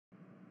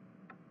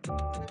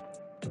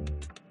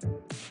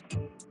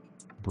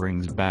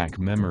Brings back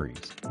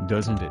memories,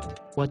 doesn't it?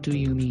 What do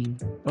you mean?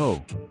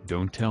 Oh,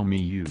 don't tell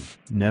me you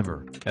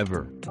never,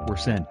 ever were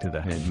sent to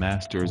the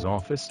headmaster's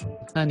office?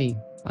 Honey,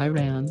 I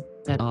ran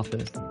that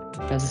office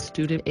as a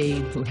student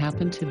aide who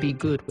happened to be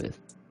good with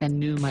and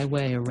knew my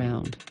way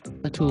around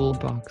the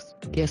toolbox.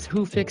 Guess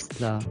who fixed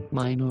the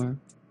minor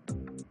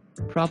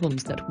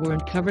problems that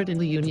weren't covered in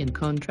the union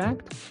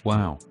contract?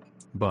 Wow.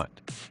 But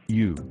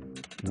you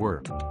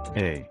were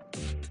a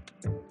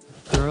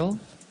Girl?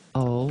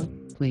 Oh,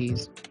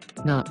 please.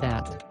 Not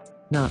that.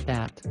 Not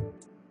that.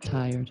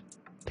 Tired.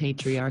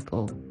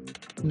 Patriarchal.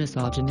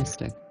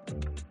 Misogynistic.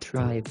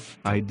 Tribe.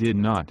 I did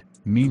not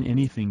mean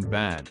anything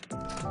bad.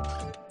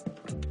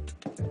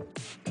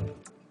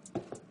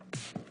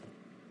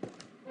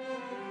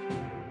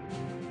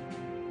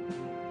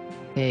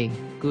 Hey,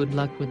 good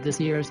luck with this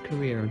year's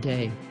career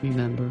day.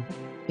 Remember,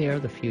 they're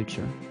the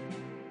future.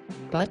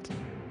 But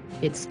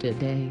it's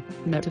today,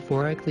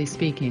 metaphorically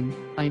speaking,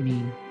 I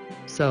mean.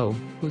 So,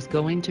 who's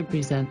going to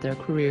present their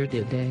career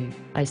today?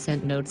 I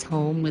sent notes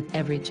home with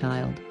every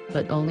child,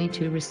 but only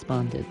 2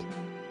 responded.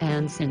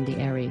 Anne Cindy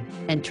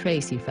and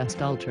Tracy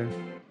Festalter.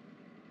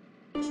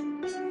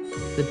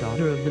 The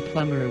daughter of the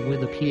plumber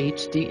with a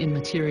PhD in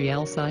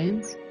material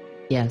science?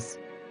 Yes,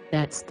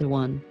 that's the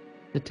one.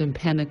 The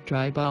tympanic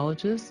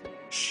tribologist?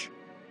 Shh.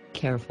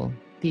 Careful,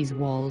 these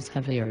walls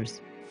have ears.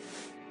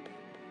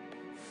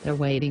 They're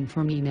waiting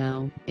for me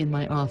now, in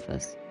my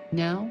office.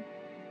 Now?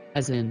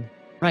 As in,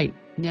 right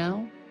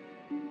now?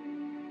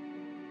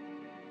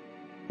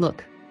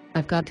 Look,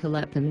 I've got to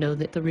let them know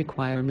that the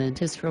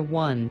requirement is for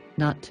 1,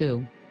 not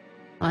 2.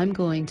 I'm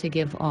going to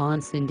give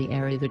Aunt Cindy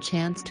the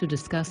chance to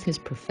discuss his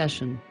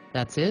profession.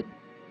 That's it?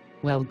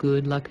 Well,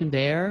 good luck in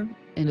there,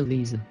 and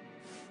Eliza.